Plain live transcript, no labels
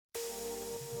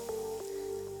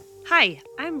Hi,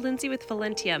 I'm Lindsay with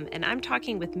Valentium, and I'm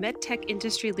talking with medtech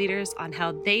industry leaders on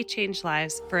how they change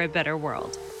lives for a better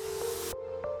world.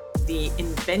 The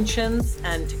inventions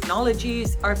and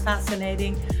technologies are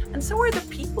fascinating, and so are the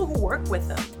people who work with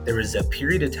them. There was a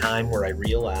period of time where I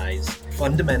realized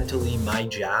fundamentally my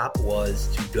job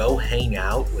was to go hang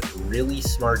out with really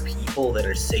smart people that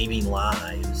are saving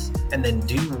lives and then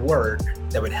do work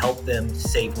that would help them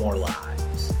save more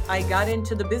lives. I got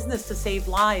into the business to save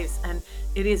lives, and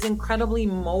it is incredibly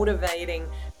motivating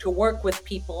to work with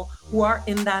people who are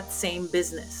in that same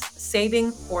business,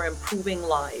 saving or improving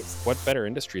lives. What better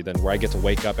industry than where I get to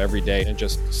wake up every day and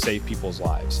just save people's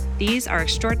lives? These are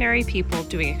extraordinary people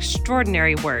doing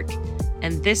extraordinary work,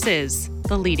 and this is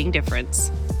The Leading Difference.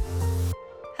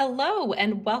 Hello,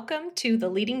 and welcome to the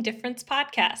Leading Difference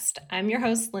podcast. I'm your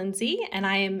host, Lindsay, and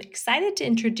I am excited to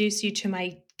introduce you to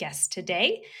my guest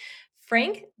today,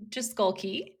 Frank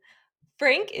Jaskulke.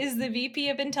 Frank is the VP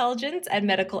of Intelligence at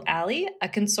Medical Alley, a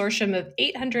consortium of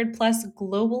 800 plus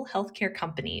global healthcare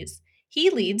companies.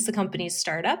 He leads the company's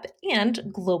startup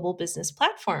and global business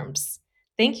platforms.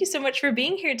 Thank you so much for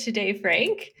being here today,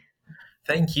 Frank.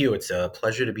 Thank you. It's a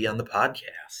pleasure to be on the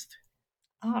podcast.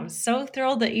 Oh, I'm so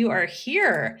thrilled that you are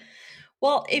here.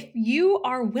 Well, if you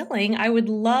are willing, I would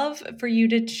love for you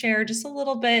to share just a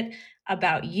little bit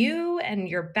about you and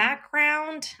your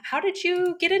background. How did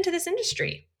you get into this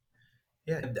industry?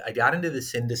 Yeah, I got into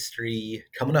this industry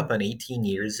coming up on 18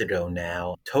 years ago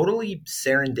now, totally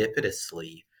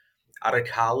serendipitously. Out of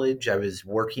college, I was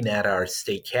working at our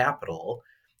state capitol,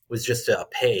 was just a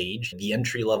page, the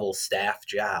entry-level staff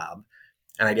job,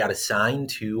 and I got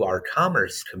assigned to our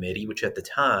Commerce Committee, which at the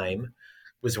time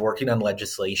was working on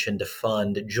legislation to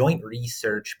fund joint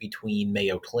research between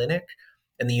Mayo Clinic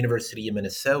and the University of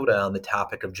Minnesota on the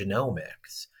topic of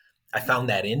genomics. I found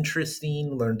that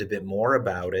interesting, learned a bit more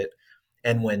about it,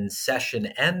 and when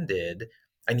session ended,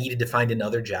 I needed to find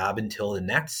another job until the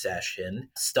next session,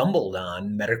 stumbled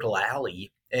on Medical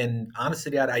Alley. And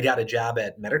honestly, I got a job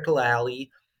at Medical Alley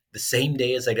the same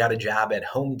day as I got a job at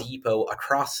Home Depot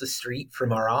across the street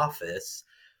from our office.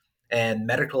 And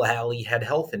Medical Alley had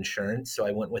health insurance, so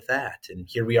I went with that. And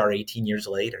here we are 18 years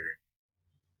later.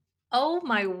 Oh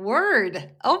my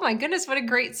word. Oh my goodness, what a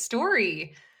great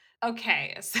story.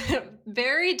 Okay, so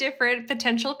very different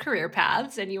potential career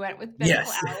paths, and you went with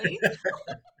Medical Yes. Alley.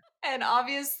 And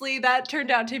obviously that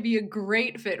turned out to be a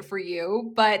great fit for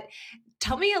you. But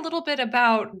tell me a little bit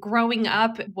about growing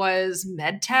up. Was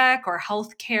medtech or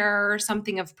healthcare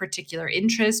something of particular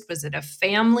interest? Was it a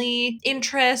family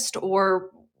interest,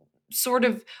 or sort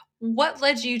of what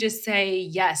led you to say,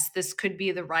 yes, this could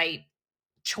be the right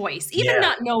choice, even Yeah.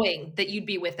 not knowing that you'd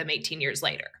be with them 18 years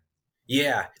later?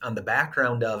 Yeah, on the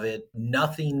background of it,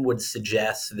 nothing would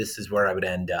suggest this is where I would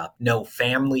end up. No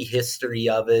family history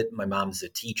of it. My mom's a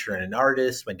teacher and an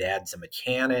artist. My dad's a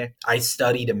mechanic. I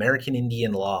studied American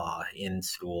Indian law in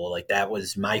school. Like that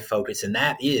was my focus, and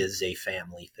that is a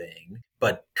family thing.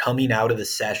 But coming out of the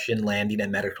session, landing at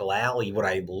Medical Alley, what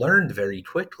I learned very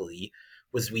quickly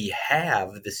was we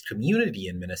have this community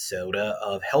in Minnesota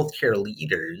of healthcare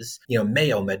leaders,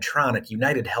 Mayo, Medtronic,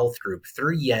 United Health Group,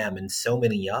 3M, and so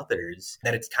many others,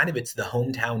 that it's the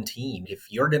hometown team. If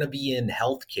you're going to be in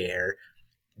healthcare,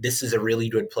 this is a really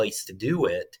good place to do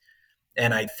it.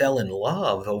 And I fell in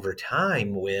love over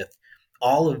time with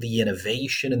all of the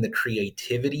innovation and the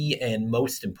creativity, and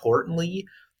most importantly,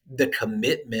 the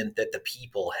commitment that the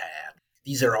people had.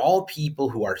 These are all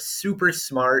people who are super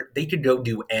smart. They could go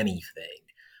do anything.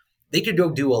 They could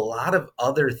go do a lot of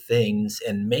other things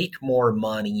and make more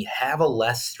money, have a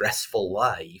less stressful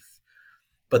life,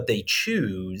 but they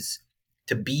choose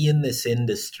to be in this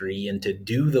industry and to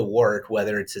do the work,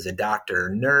 whether it's as a doctor or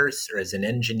nurse or as an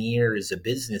engineer, as a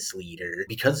business leader.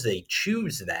 Because they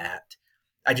choose that,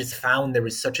 I just found there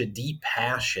was such a deep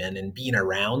passion, and being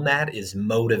around that is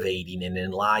motivating and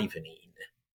enlivening.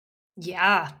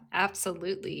 Yeah,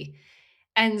 absolutely.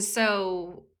 And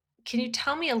so, can you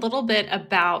tell me a little bit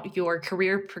about your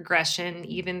career progression,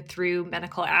 even through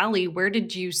Medical Alley? Where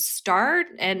did you start,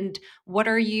 and what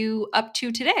are you up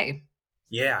to today?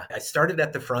 Yeah, I started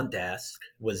at the front desk,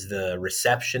 was the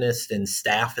receptionist and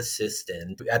staff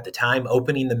assistant. At the time,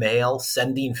 opening the mail,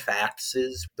 sending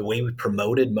faxes. The way we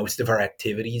promoted most of our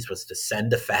activities was to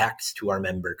send a fax to our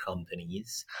member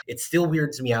companies. It still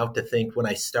weirds me out to think when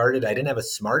I started, I didn't have a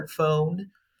smartphone.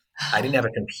 I didn't have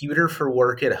a computer for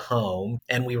work at home,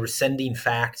 and we were sending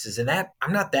faxes. And that,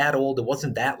 I'm not that old. It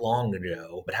wasn't that long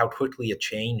ago, but how quickly it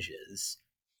changes.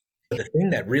 The thing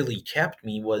that really kept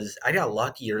me was I got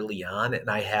lucky early on, and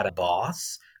I had a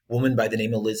boss, woman by the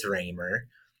name of Liz Raymer,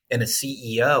 and a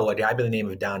CEO, a guy by the name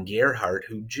of Don Gerhardt,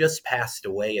 who just passed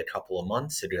away a couple of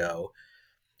months ago,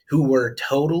 who were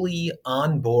totally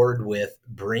on board with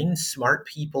bring smart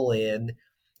people in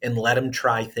and let them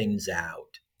try things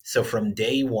out. So from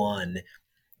day one,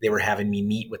 they were having me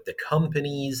meet with the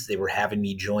companies. They were having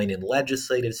me join in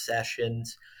legislative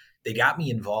sessions. They got me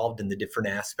involved in the different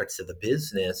aspects of the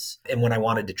business. And when I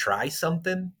wanted to try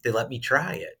something, they let me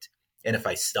try it. And if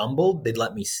I stumbled, they'd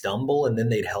let me stumble and then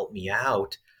they'd help me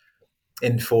out.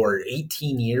 And for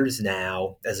 18 years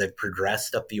now, as I've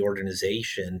progressed up the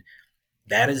organization,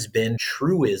 that has been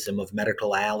truism of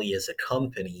Medical Alley as a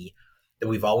company, that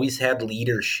we've always had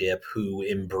leadership who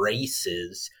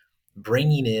embraces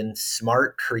bringing in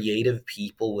smart, creative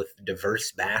people with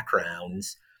diverse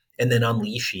backgrounds and then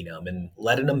unleashing them and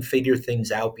letting them figure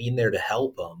things out, being there to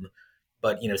help them.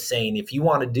 But, saying, if you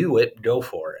want to do it, go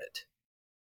for it.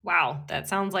 Wow, that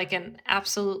sounds like an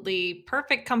absolutely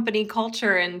perfect company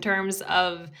culture in terms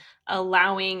of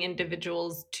allowing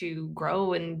individuals to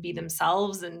grow and be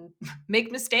themselves and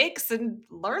make mistakes and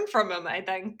learn from them. I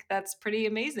think that's pretty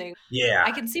amazing. Yeah.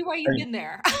 I can see why I you've mean, been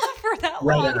there for that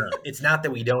right long. on. It's not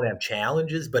that we don't have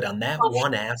challenges, but on that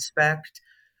one aspect,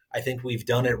 I think we've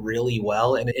done it really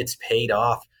well and it's paid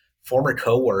off. Former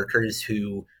coworkers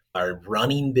who are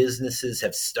running businesses,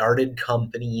 have started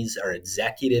companies, are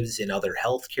executives in other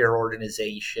healthcare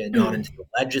organizations, gone into the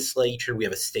legislature. We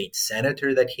have a state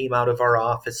senator that came out of our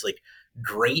office. Like,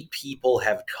 great people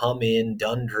have come in,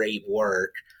 done great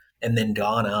work, and then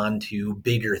gone on to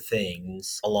bigger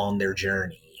things along their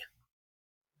journey.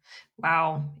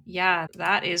 Wow. Yeah,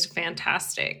 that is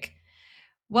fantastic.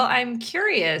 Well, I'm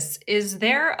curious, is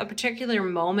there a particular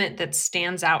moment that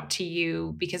stands out to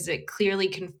you because it clearly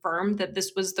confirmed that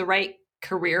this was the right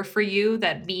career for you,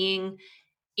 that being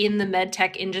in the med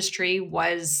tech industry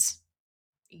was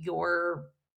your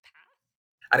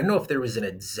I don't know if there was an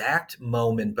exact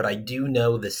moment, but I do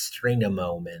know the string of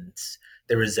moments.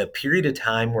 There was a period of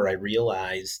time where I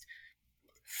realized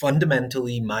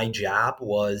fundamentally my job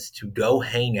was to go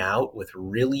hang out with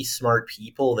really smart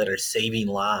people that are saving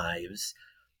lives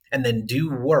and then do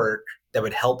work that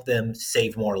would help them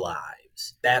save more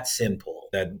lives. That simple.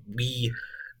 That we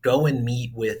go and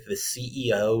meet with the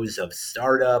CEOs of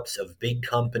startups, of big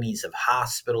companies, of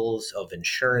hospitals, of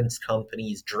insurance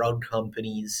companies, drug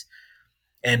companies,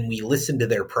 and we listen to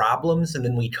their problems and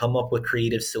then we come up with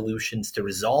creative solutions to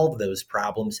resolve those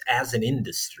problems as an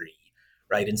industry,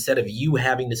 right? Instead of you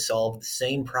having to solve the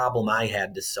same problem I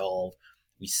had to solve,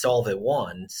 we solve it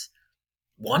once.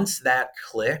 Once that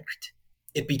clicked,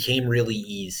 it became really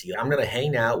easy. I'm going to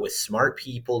hang out with smart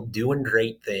people doing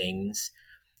great things,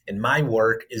 and my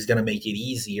work is going to make it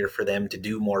easier for them to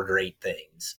do more great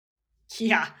things.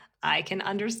 Yeah, I can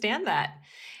understand that.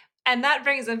 And that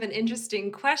brings up an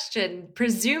interesting question.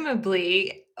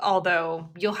 Presumably, although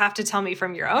you'll have to tell me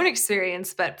from your own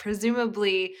experience, but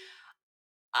presumably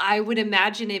I would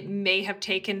imagine it may have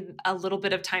taken a little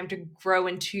bit of time to grow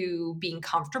into being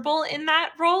comfortable in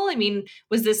that role. I mean,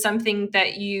 was this something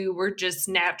that you were just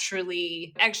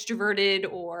naturally extroverted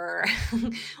or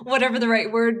whatever the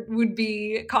right word would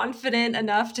be, confident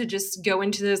enough to just go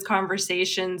into those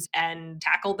conversations and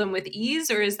tackle them with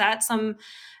ease? Or is that some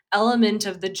element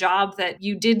of the job that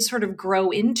you did sort of grow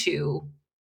into?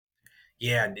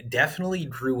 Yeah, definitely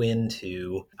grew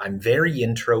into. I'm very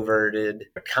introverted.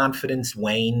 Confidence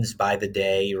wanes by the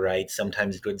day, right?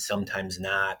 Sometimes good, sometimes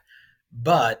not.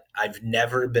 But I've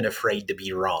never been afraid to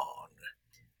be wrong.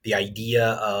 The idea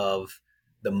of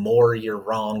the more you're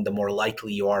wrong, the more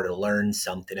likely you are to learn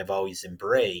something, I've always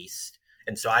embraced.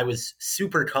 And so I was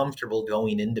super comfortable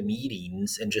going into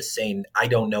meetings and just saying, I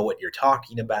don't know what you're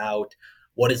talking about.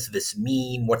 What does this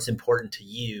mean? What's important to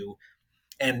you?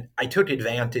 And I took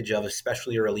advantage of,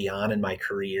 especially early on in my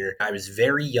career. I was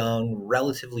very young,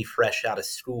 relatively fresh out of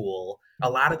school. A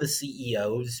lot of the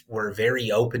CEOs were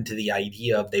very open to the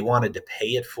idea of they wanted to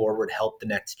pay it forward, help the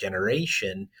next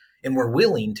generation, and were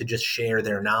willing to just share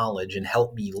their knowledge and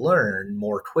help me learn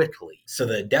more quickly. So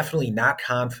the definitely not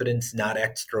confidence, not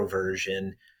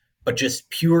extroversion, but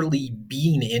just purely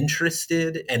being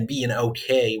interested and being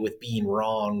okay with being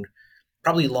wrong,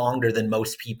 probably longer than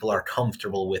most people are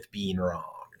comfortable with being wrong.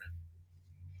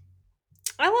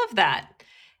 I love that.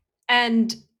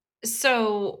 And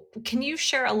so, can you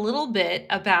share a little bit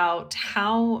about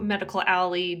how Medical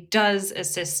Alley does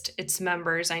assist its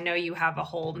members? I know you have a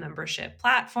whole membership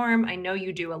platform. I know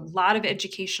you do a lot of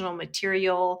educational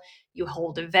material, you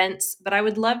hold events, but I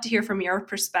would love to hear from your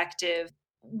perspective.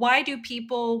 Why do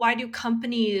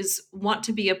companies want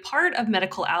to be a part of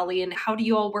Medical Alley, and how do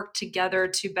you all work together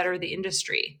to better the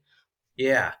industry?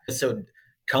 Yeah. So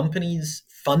companies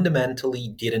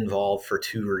fundamentally get involved for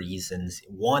two reasons.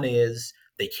 One is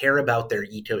they care about their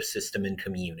ecosystem and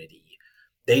community.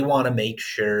 They want to make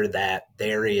sure that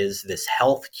there is this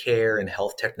healthcare and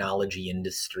health technology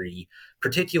industry,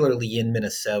 particularly in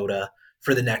Minnesota,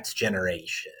 for the next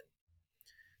generation.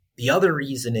 The other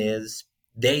reason is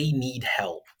they need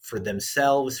help for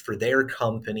themselves, for their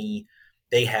company.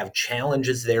 They have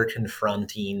challenges they're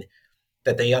confronting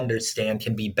that they understand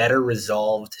can be better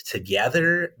resolved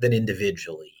together than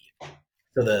individually.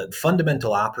 So the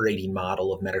fundamental operating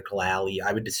model of Medical Alley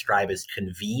I would describe as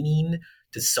convening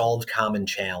to solve common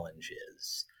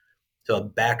challenges. So I'll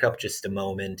back up just a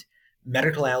moment.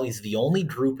 Medical Alley is the only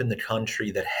group in the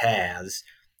country that has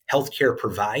healthcare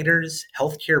providers,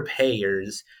 healthcare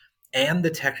payers, and the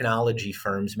technology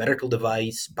firms, medical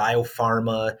device,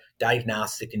 biopharma,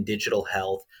 diagnostic, and digital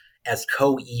health as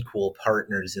co-equal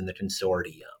partners in the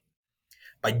consortium.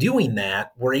 By doing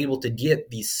that, we're able to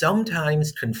get these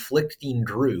sometimes conflicting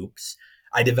groups.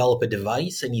 I develop a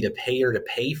device, I need a payer to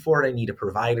pay for it, I need a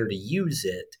provider to use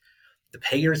it. The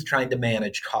payer is trying to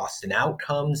manage cost and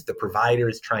outcomes, the provider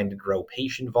is trying to grow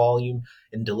patient volume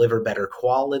and deliver better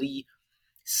quality.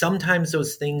 Sometimes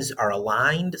those things are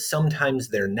aligned, sometimes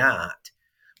they're not.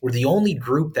 We're the only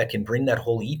group that can bring that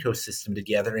whole ecosystem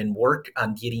together and work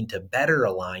on getting to better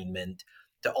alignment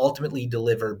to ultimately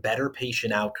deliver better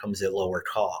patient outcomes at lower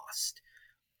cost.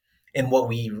 And what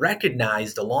we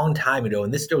recognized a long time ago,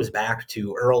 and this goes back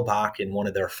to Earl Bakken, one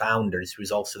of their founders,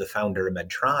 who's also the founder of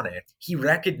Medtronic, he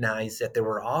recognized that there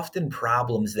were often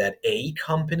problems that a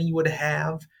company would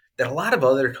have that a lot of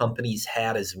other companies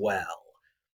had as well.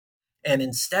 And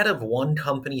instead of one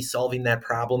company solving that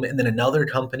problem and then another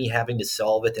company having to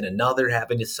solve it and another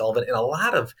having to solve it, and a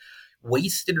lot of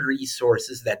wasted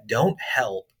resources that don't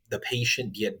help the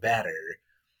patient get better,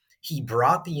 he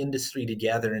brought the industry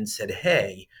together and said,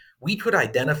 hey, we could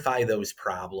identify those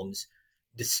problems,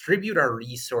 distribute our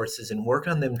resources, and work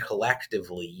on them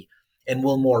collectively, and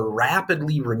we'll more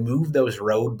rapidly remove those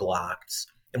roadblocks,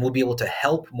 and we'll be able to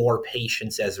help more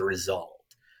patients as a result.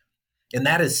 And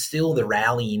that is still the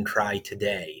rallying cry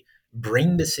today.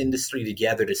 Bring this industry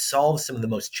together to solve some of the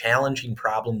most challenging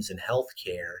problems in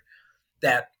healthcare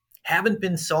that haven't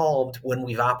been solved when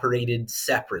we've operated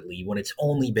separately, when it's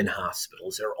only been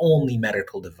hospitals or only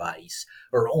medical device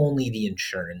or only the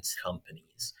insurance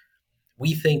companies.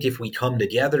 We think if we come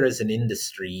together as an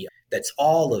industry that's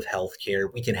all of healthcare,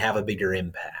 we can have a bigger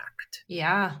impact.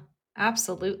 Yeah,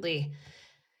 absolutely.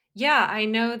 Yeah, I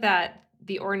know that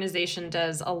the organization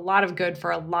does a lot of good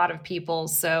for a lot of people.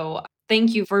 So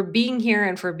thank you for being here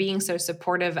and for being so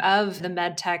supportive of the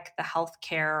med tech, the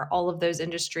healthcare, all of those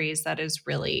industries. That is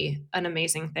really an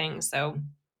amazing thing. So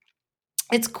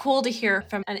it's cool to hear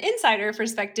from an insider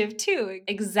perspective too,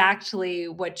 exactly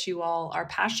what you all are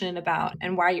passionate about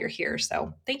and why you're here.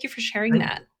 So thank you for sharing Thank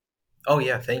that. you. Oh,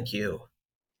 yeah, thank you.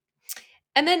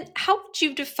 And then how would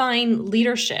you define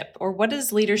leadership, or what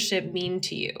does leadership mean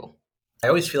to you? I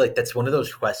always feel like that's one of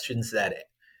those questions that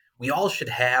we all should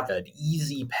have an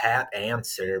easy, pat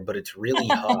answer, but it's really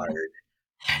hard.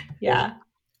 And Yeah.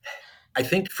 I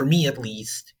think for me, at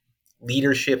least,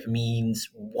 leadership means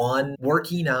one,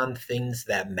 working on things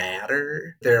that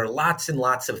matter. There are lots and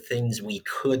lots of things we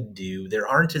could do. There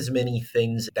aren't as many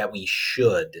things that we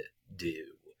should do.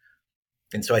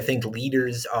 And so I think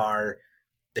leaders are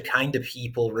the kind of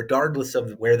people, regardless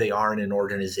of where they are in an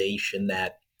organization,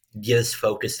 that get us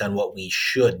focused on what we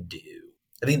should do.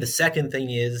 I think the second thing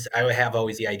is I have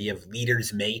always the idea of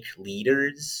leaders make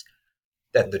leaders,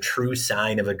 that the true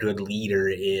sign of a good leader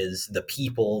is the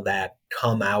people that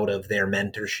come out of their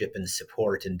mentorship and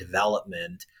support and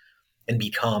development and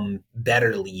become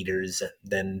better leaders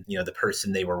than, the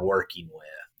person they were working with.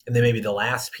 And then maybe the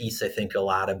last piece I think a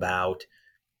lot about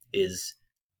is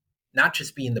not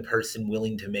just being the person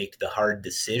willing to make the hard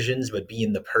decisions, but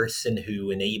being the person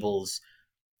who enables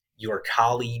your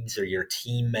colleagues or your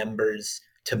team members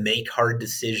to make hard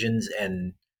decisions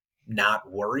and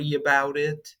not worry about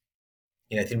it.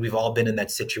 I think we've all been in that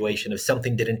situation if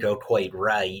something didn't go quite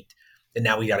right, and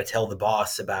now we got to tell the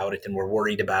boss about it and we're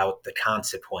worried about the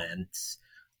consequence.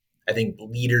 I think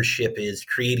leadership is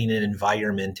creating an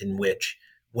environment in which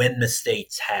when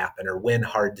mistakes happen or when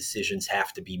hard decisions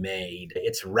have to be made,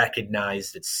 it's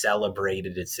recognized, it's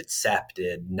celebrated, it's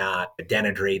accepted, not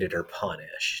denigrated or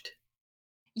punished.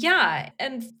 Yeah.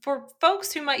 And for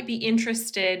folks who might be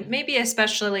interested, maybe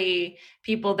especially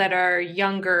people that are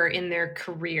younger in their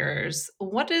careers,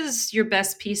 what is your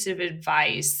best piece of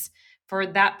advice for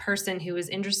that person who is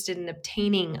interested in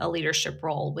obtaining a leadership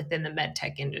role within the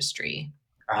medtech industry?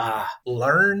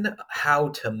 Learn how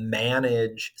to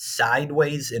manage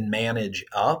sideways and manage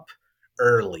up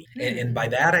early. And by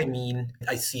that, I mean,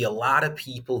 I see a lot of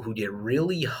people who get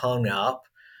really hung up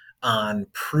on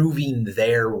proving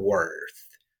their worth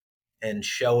and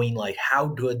showing like how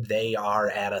good they are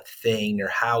at a thing or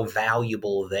how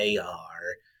valuable they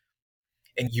are.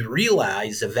 And you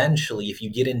realize eventually, if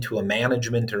you get into a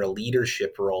management or a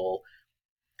leadership role,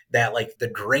 that like the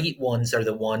great ones are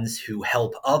the ones who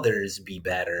help others be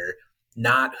better,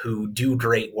 not who do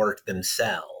great work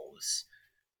themselves.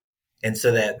 And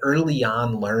so that early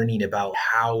on learning about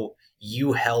how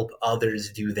you help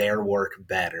others do their work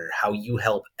better, how you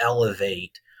help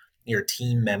elevate your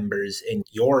team members and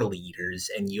your leaders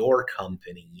and your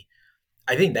company,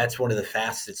 I think that's one of the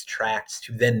fastest tracks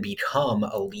to then become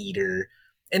a leader,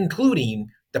 including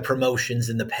the promotions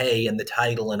and the pay and the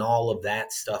title and all of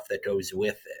that stuff that goes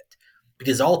with it.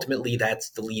 Because ultimately,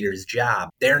 that's the leader's job.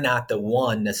 They're not the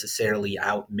one necessarily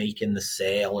out making the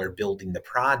sale or building the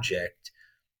project,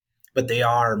 but they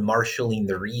are marshaling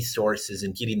the resources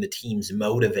and getting the teams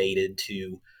motivated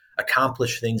to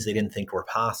accomplish things they didn't think were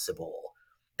possible.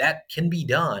 That can be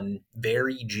done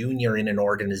very junior in an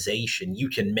organization. You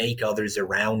can make others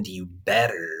around you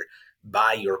better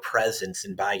by your presence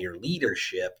and by your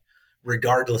leadership,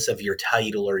 regardless of your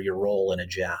title or your role in a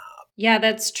job. Yeah,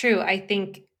 that's true. I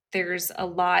think there's a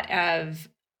lot of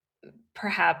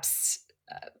perhaps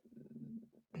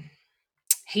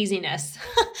haziness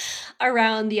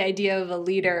around the idea of a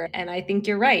leader. And I think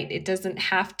you're right. It doesn't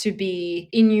have to be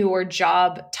in your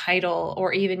job title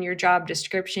or even your job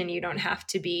description. You don't have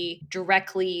to be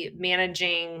directly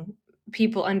managing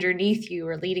people underneath you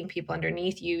or leading people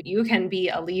underneath you. You can be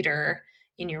a leader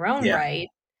in your own Yeah. right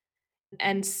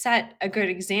and set a good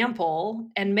example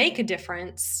and make a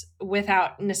difference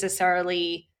without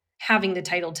necessarily having the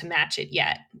title to match it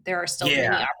yet. There are still many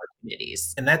Yeah.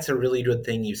 opportunities. And that's a really good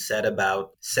thing you said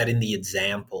about setting the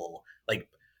example. Like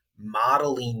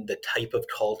modeling the type of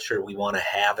culture we want to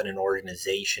have in an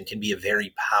organization can be a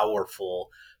very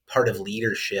powerful part of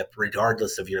leadership,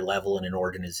 regardless of your level in an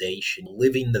organization.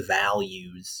 Living the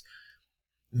values,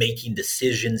 making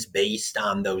decisions based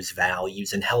on those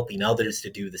values, and helping others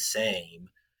to do the same.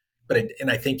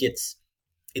 And I think it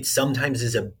sometimes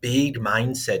is a big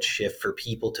mindset shift for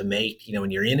people to make. You know,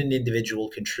 when you're in an individual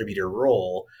contributor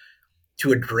role,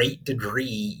 to a great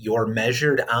degree, you're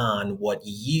measured on what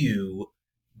you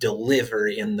deliver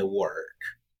in the work.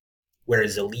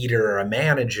 Whereas a leader or a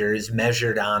manager is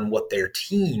measured on what their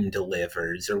team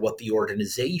delivers or what the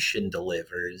organization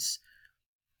delivers.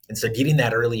 And so getting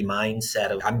that early mindset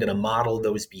of I'm going to model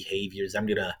those behaviors, I'm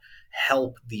going to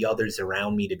help the others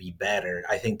around me to be better,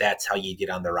 I think that's how you get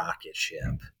on the rocket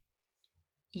ship.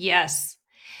 Yes.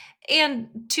 And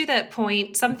to that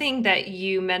point, something that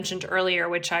you mentioned earlier,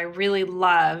 which I really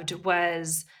loved,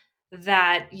 was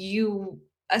that you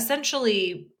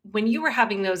essentially, when you were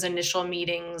having those initial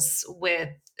meetings with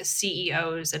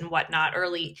CEOs and whatnot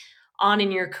early on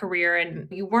in your career, and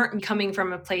you weren't coming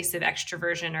from a place of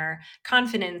extroversion or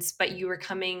confidence, but you were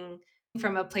coming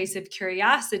from a place of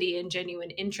curiosity and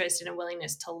genuine interest and a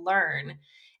willingness to learn.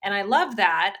 And I love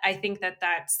that. I think that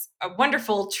that's a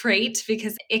wonderful trait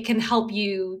because it can help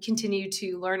you continue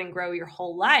to learn and grow your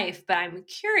whole life. But I'm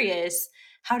curious,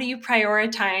 how do you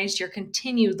prioritize your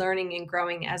continued learning and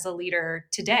growing as a leader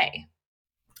today?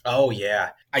 Oh, yeah.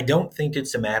 I don't think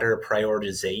it's a matter of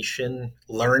prioritization.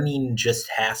 Learning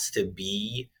just has to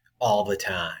be all the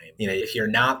time. You know, if you're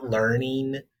not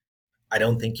learning, I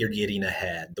don't think you're getting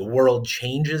ahead. The world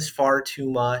changes far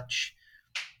too much.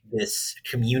 This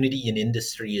community and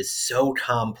industry is so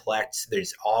complex.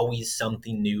 There's always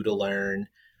something new to learn.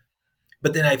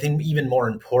 But then I think even more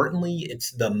importantly,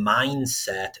 it's the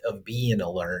mindset of being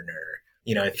a learner.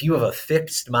 You know, if you have a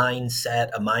fixed mindset,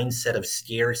 a mindset of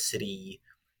scarcity,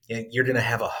 you're going to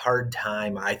have a hard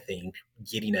time, I think,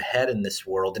 getting ahead in this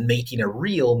world and making a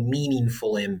real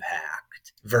meaningful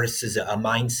impact versus a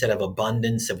mindset of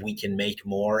abundance, of we can make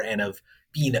more, and of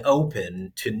being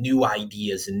open to new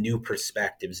ideas and new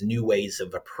perspectives, new ways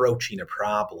of approaching a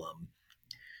problem.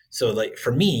 So, like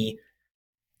for me,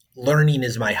 learning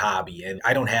is my hobby, and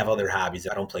I don't have other hobbies.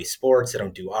 I don't play sports, I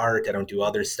don't do art, I don't do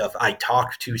other stuff. I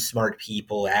talk to smart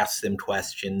people, ask them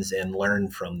questions, and learn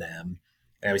from them.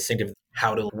 And I was thinking of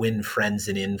How to Win Friends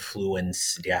and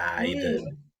Influence guy,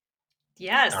 Mm,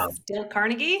 yes, um, Dale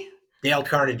Carnegie. Dale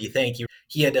Carnegie, thank you.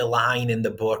 He had a line in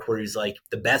the book where he's like,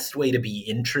 the best way to be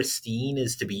interesting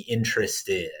is to be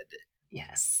interested.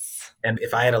 Yes. And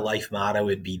if I had a life motto,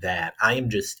 it'd be that I am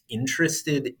just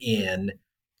interested in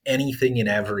anything and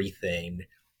everything.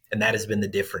 And that has been the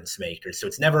difference maker. So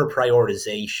it's never a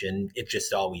prioritization. It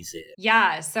just always is.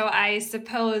 Yeah. So I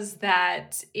suppose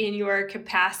that in your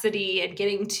capacity and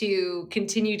getting to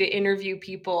continue to interview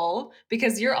people,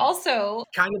 because you're also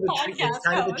Kind of a a cheat. It's podcast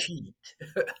kind of a host. cheat.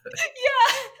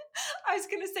 Yeah. I was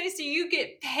going to say, so you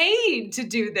get paid to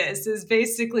do this is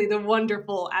basically the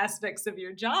wonderful aspects of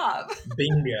your job.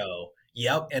 Bingo.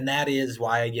 Yep. And that is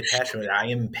why I get passionate. I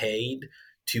am paid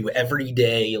to every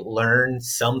day learn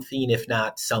something, if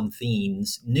not some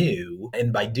things new.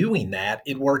 And by doing that,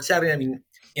 it works out. I mean,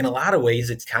 in a lot of ways,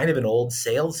 it's kind of an old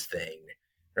sales thing,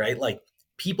 right? Like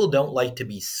people don't like to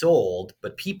be sold,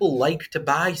 but people like to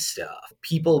buy stuff.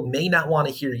 People may not want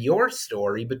to hear your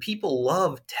story, but people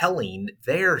love telling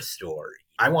their story.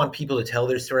 I want people to tell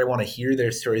their story. I want to hear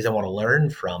their stories. I want to learn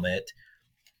from it.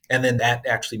 And then that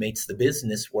actually makes the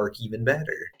business work even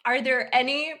better. Are there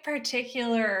any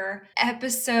particular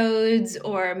episodes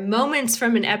or moments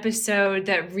from an episode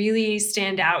that really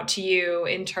stand out to you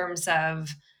in terms of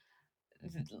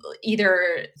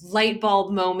either light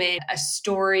bulb moment, a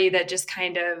story that just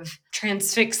kind of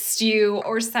transfixed you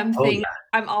or Oh, something? yeah.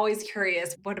 I'm always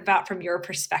curious, what about from your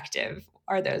perspective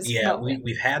are those Yeah, moments?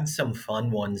 we've had some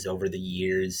fun ones over the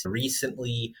years.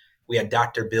 Recently, we had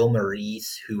Dr. Bill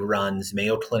Maurice, who runs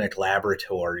Mayo Clinic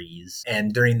Laboratories,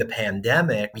 and during the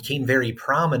pandemic became very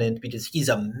prominent because he's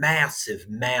a massive,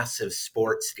 massive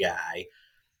sports guy.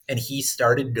 And he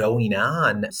started going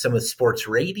on some of sports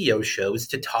radio shows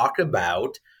to talk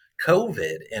about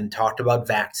COVID and talked about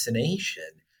vaccination.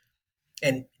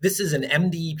 And this is an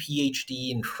MD,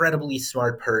 PhD, incredibly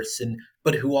smart person,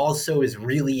 but who also is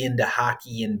really into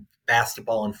hockey and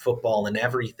basketball and football and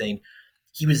everything.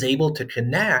 He was able to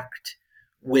connect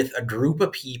with a group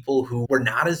of people who were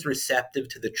not as receptive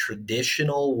to the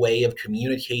traditional way of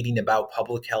communicating about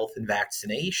public health and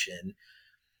vaccination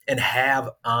and have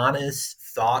honest,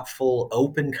 thoughtful,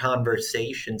 open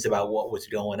conversations about what was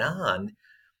going on.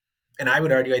 And I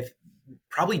would argue,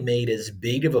 probably made as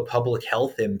big of a public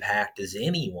health impact as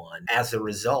anyone as a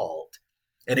result.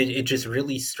 And it just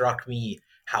really struck me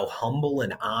how humble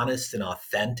and honest and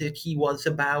authentic he was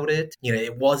about it. You know,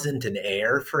 it wasn't an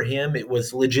air for him, it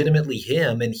was legitimately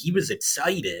him. And he was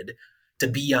excited to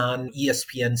be on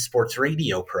ESPN sports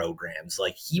radio programs.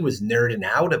 Like he was nerding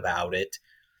out about it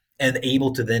and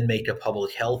able to then make a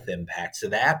public health impact. So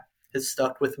that has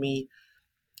stuck with me.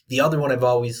 The other one I've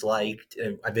always liked,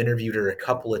 I've interviewed her a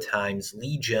couple of times,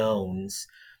 Lee Jones,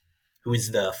 who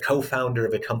is the co-founder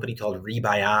of a company called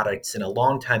Rebiotics and a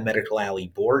longtime Medical Alley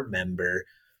board member.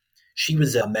 She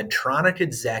was a Medtronic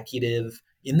executive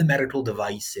in the medical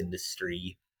device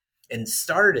industry and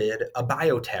started a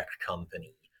biotech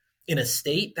company in a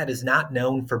state that is not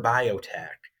known for biotech.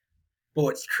 But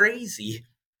what's crazy,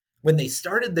 when they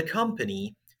started the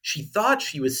company, she thought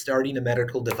she was starting a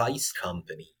medical device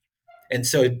company. And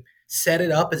so set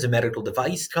it up as a medical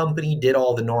device company, did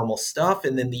all the normal stuff,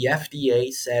 and then the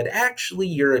FDA said, actually,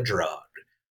 you're a drug.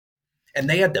 And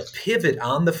they had to pivot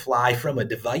on the fly from a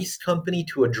device company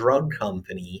to a drug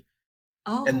company.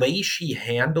 And the Oh, way she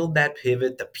handled that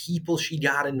pivot, the people she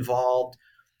got involved,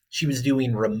 she was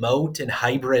doing remote and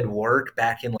hybrid work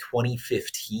back in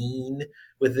 2015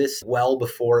 with this, well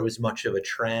before it was much of a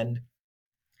trend.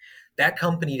 That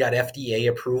company got FDA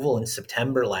approval in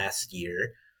September last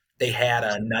year. They had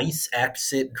a nice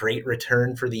exit, great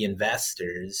return for the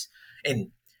investors. And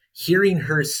hearing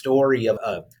her story of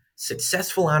a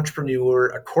successful entrepreneur,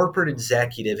 a corporate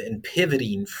executive, and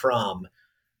pivoting from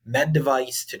med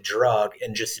device to drug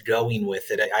and just going with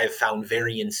it, I have found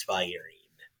very inspiring.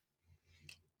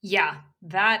 yeah,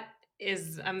 that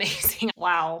is amazing.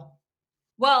 Wow.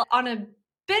 Well, on a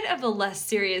bit of a less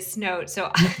serious note, so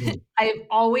Mhm. I've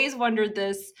always wondered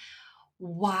this.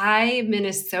 Why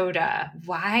Minnesota?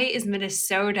 Why is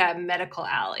Minnesota Medical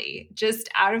Alley? Just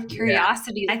out of Yeah.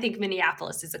 curiosity, I think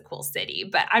Minneapolis is a cool city,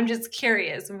 but I'm just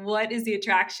curious, what is the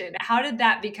attraction? How did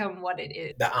that become what it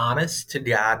is? The honest to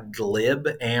God glib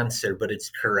answer, but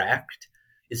it's correct,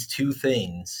 is two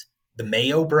things. The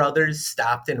Mayo brothers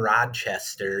stopped in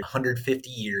Rochester 150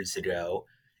 years ago,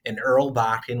 and Earl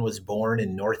Bakken was born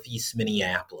in Northeast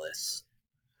Minneapolis.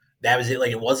 That was it.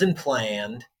 Like, it wasn't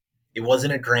planned, it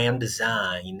wasn't a grand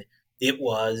design. It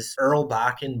was Earl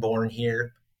Bakken, born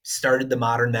here, started the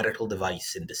modern medical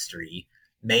device industry.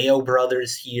 Mayo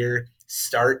brothers here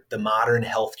start the modern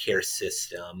healthcare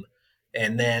system.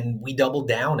 And then we doubled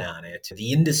down on it.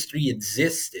 The industry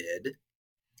existed.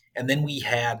 And then we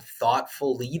had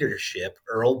thoughtful leadership,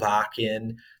 Earl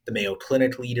Bakken, the Mayo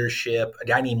Clinic leadership, a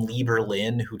guy named Lee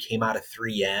Berlin who came out of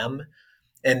 3M.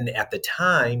 And at the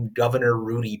time, Governor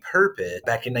Rudy Purpose,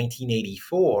 back in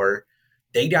 1984,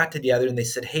 they got together and they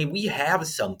said, hey, we have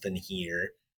something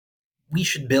here. we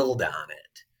should build on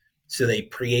it. So they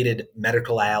created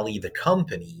Medical Alley, the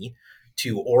company,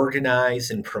 to organize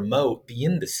and promote the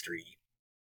industry.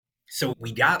 So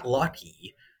we got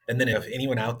lucky. And then, if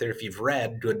anyone out there, if you've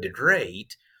read Good to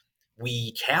Great,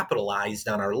 we capitalized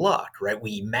on our luck, right?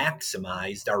 We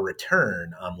maximized our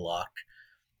return on luck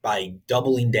by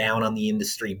doubling down on the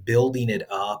industry, building it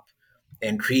up,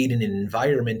 and creating an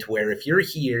environment where if you're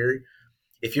here,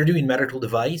 if you're doing medical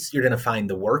device, you're going to find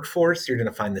the workforce, you're going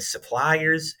to find the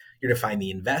suppliers, you're going to find the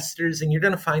investors, and you're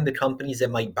going to find the companies that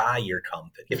might buy your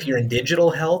company. If you're in digital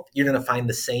health, you're going to find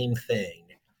the same thing.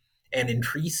 And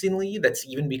increasingly, that's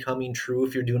even becoming true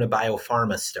if you're doing a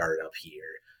biopharma startup here.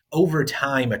 Over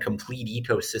time, a complete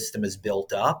ecosystem is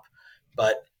built up.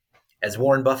 But as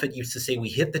Warren Buffett used to say, we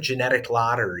hit the genetic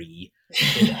lottery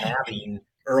in having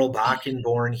Earl Bakken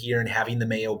born here and having the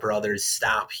Mayo brothers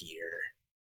stop here.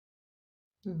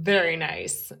 Very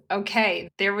nice. Okay,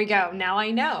 there we go. Now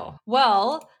I know.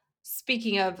 Well,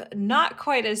 speaking of not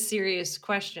quite as serious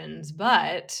questions,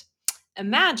 but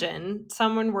imagine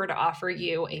someone were to offer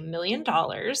you $1 million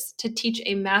to teach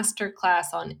a master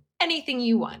class on anything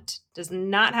you want. Does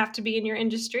not have to be in your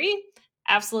industry,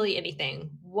 absolutely anything.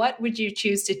 What would you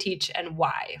choose to teach and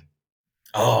why?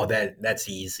 Oh, that's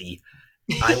easy.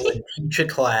 I would teach a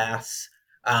class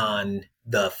on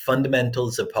the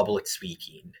fundamentals of public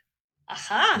speaking.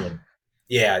 Aha.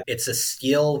 Yeah, it's a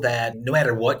skill that no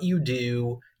matter what you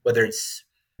do, whether it's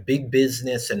big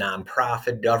business, a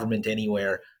nonprofit, government,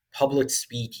 anywhere, public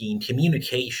speaking,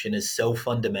 communication is so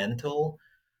fundamental.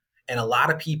 And a lot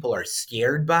of people are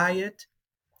scared by it.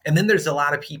 And then there's a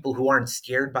lot of people who aren't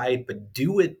scared by it, but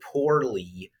do it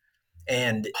poorly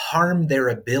and harm their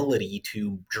ability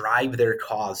to drive their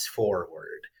cause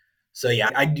forward. So, yeah,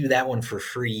 I'd do that one for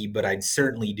free, but I'd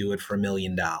certainly do it for $1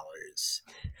 million.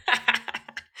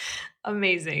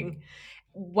 Amazing.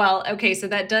 Well, okay, so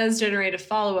that does generate a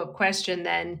follow-up question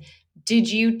then. Did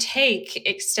you take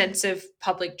extensive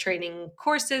public training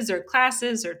courses or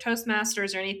classes or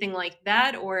Toastmasters or anything like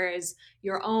that? Or is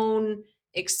your own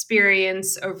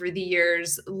experience over the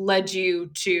years led you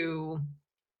to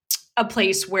a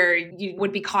place where you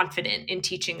would be confident in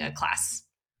teaching a class?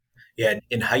 Yeah,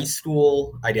 in high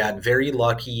school, I got very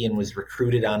lucky and was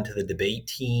recruited onto the debate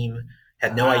team.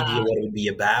 Had no idea Ah, what it would be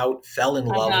about, fell in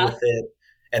love uh-huh. with it,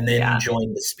 and then Yeah.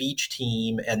 joined the speech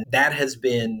team. And that has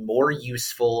been more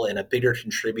useful and a bigger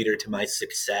contributor to my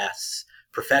success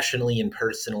professionally and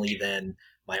personally than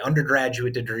my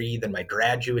undergraduate degree, than my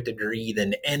graduate degree,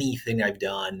 than anything I've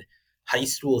done. High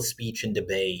school speech and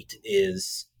debate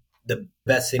is the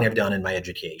best thing I've done in my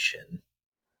education.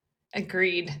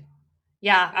 Agreed.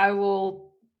 Yeah, I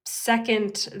will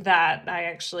second that. I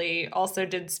actually also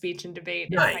did speech and debate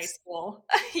in high Nice. school.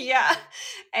 Yeah.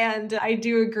 And I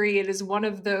do agree it is one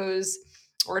of those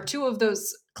or two of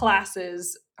those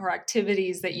classes or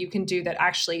activities that you can do that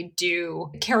actually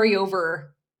do carry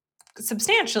over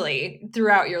substantially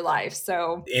throughout your life.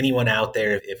 So, Anyone out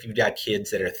there, if you've got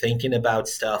kids that are thinking about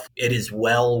stuff, it is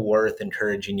well worth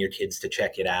encouraging your kids to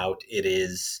check it out. It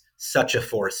is such a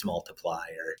force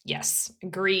multiplier. yes,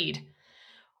 agreed.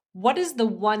 What is the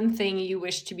one thing you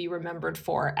wish to be remembered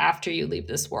for after you leave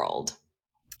this world?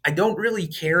 I don't really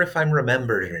care if I'm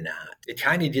remembered or not. It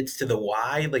kind of gets to the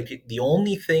why. Like, the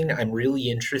only thing I'm really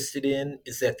interested in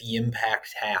is that the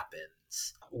impact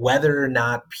happens. Whether or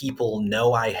not people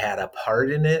know I had a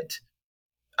part in it,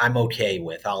 I'm okay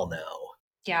with. I'll know.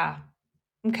 Yeah.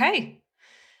 Okay.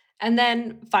 And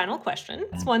then, final question.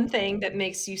 It's one thing that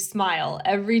makes you smile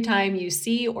every time you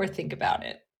see or think about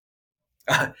it.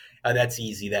 That's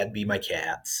easy. That'd be my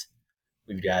cats.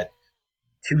 We've got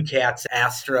two cats,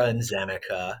 Astra and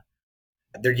Zeneca.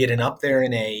 They're getting up there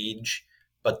in age,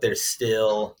 but they're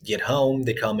still get home.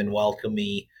 They come and welcome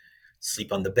me,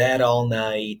 sleep on the bed all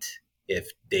night. If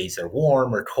days are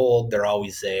warm or cold, they're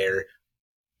always there.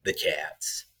 The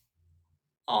cats.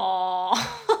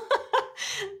 Aw.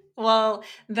 Well,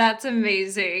 that's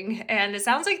amazing. And it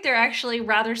sounds like they're actually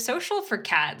rather social for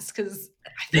cats because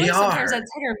I feel They like sometimes are.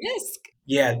 that's hit or miss.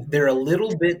 Yeah, they're a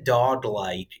little bit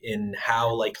dog-like in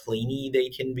how like clingy they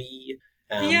can be.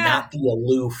 Yeah. Not the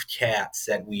aloof cats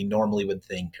that we normally would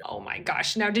think of. Oh my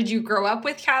gosh. Now, did you grow up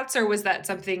with cats or was that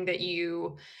something that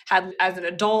you had as an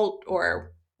adult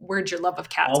or where'd your love of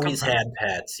cats come Always from? had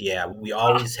pets. Yeah, we Oh,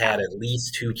 always yeah. had at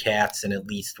least two cats and at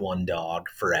least one dog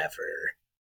forever.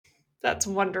 That's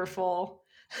wonderful.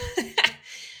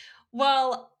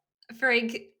 Well,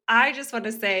 Frank, I just want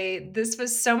to say this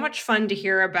was so much fun to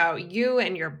hear about you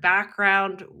and your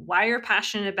background, why you're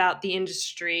passionate about the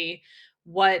industry,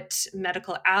 what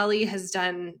Medical Alley has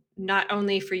done not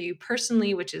only for you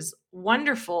personally, which is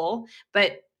wonderful,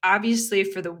 but obviously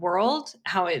for the world,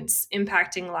 how it's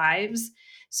impacting lives.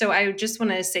 So I just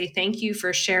want to say thank you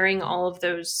for sharing all of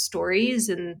those stories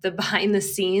and the behind the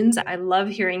scenes. I love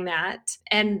hearing that.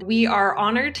 And we are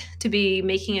honored to be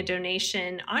making a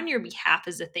donation on your behalf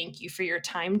as a thank you for your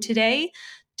time today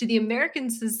to the American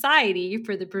Society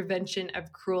for the Prevention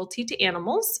of Cruelty to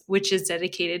Animals, which is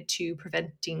dedicated to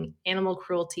preventing animal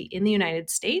cruelty in the United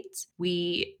States.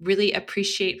 We really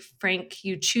appreciate, Frank,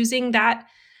 you choosing that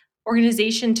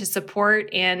organization to support.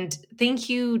 And thank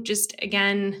you just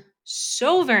again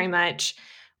so very much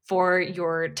for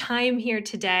your time here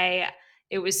today.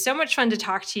 It was so much fun to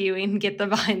talk to you and get the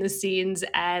behind the scenes.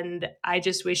 And I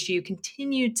just wish you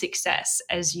continued success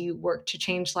as you work to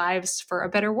change lives for a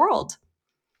better world.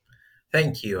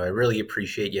 Thank you. I really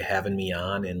appreciate you having me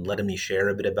on and letting me share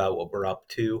a bit about what we're up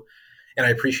to. And I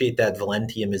appreciate that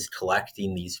Valentium is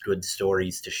collecting these good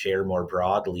stories to share more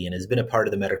broadly and has been a part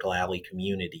of the Medical Alley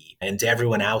community. And to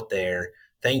everyone out there,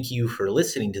 thank you for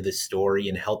listening to this story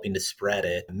and helping to spread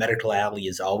it. Medical Alley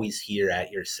is always here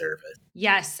at your service.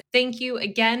 Yes. Thank you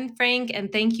again, Frank.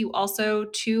 And thank you also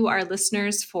to our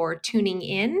listeners for tuning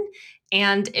in.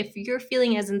 And if you're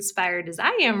feeling as inspired as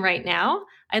I am right now,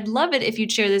 I'd love it if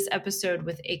you'd share this episode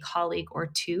with a colleague or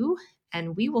two.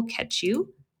 And we will catch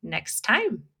you next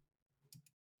time.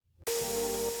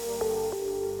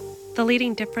 The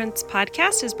Leading Difference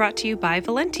podcast is brought to you by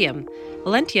Valentium.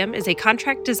 Valentium is a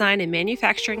contract design and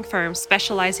manufacturing firm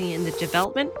specializing in the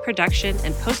development, production,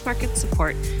 and post-market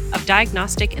support of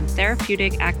diagnostic and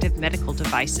therapeutic active medical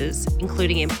devices,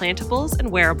 including implantables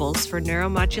and wearables for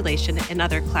neuromodulation and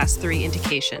other Class 3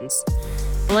 indications.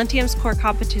 Valentium's core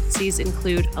competencies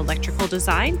include electrical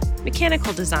design,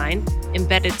 mechanical design,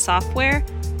 embedded software,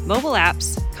 mobile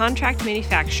apps, contract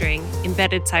manufacturing,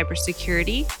 embedded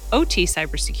cybersecurity, OT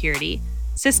cybersecurity,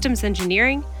 systems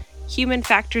engineering, human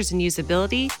factors and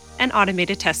usability, and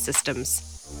automated test systems.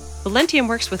 Valentium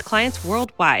works with clients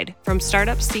worldwide, from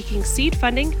startups seeking seed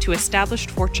funding to established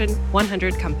Fortune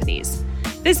 100 companies.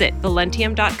 Visit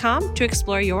valentium.com to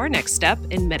explore your next step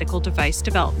in medical device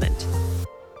development.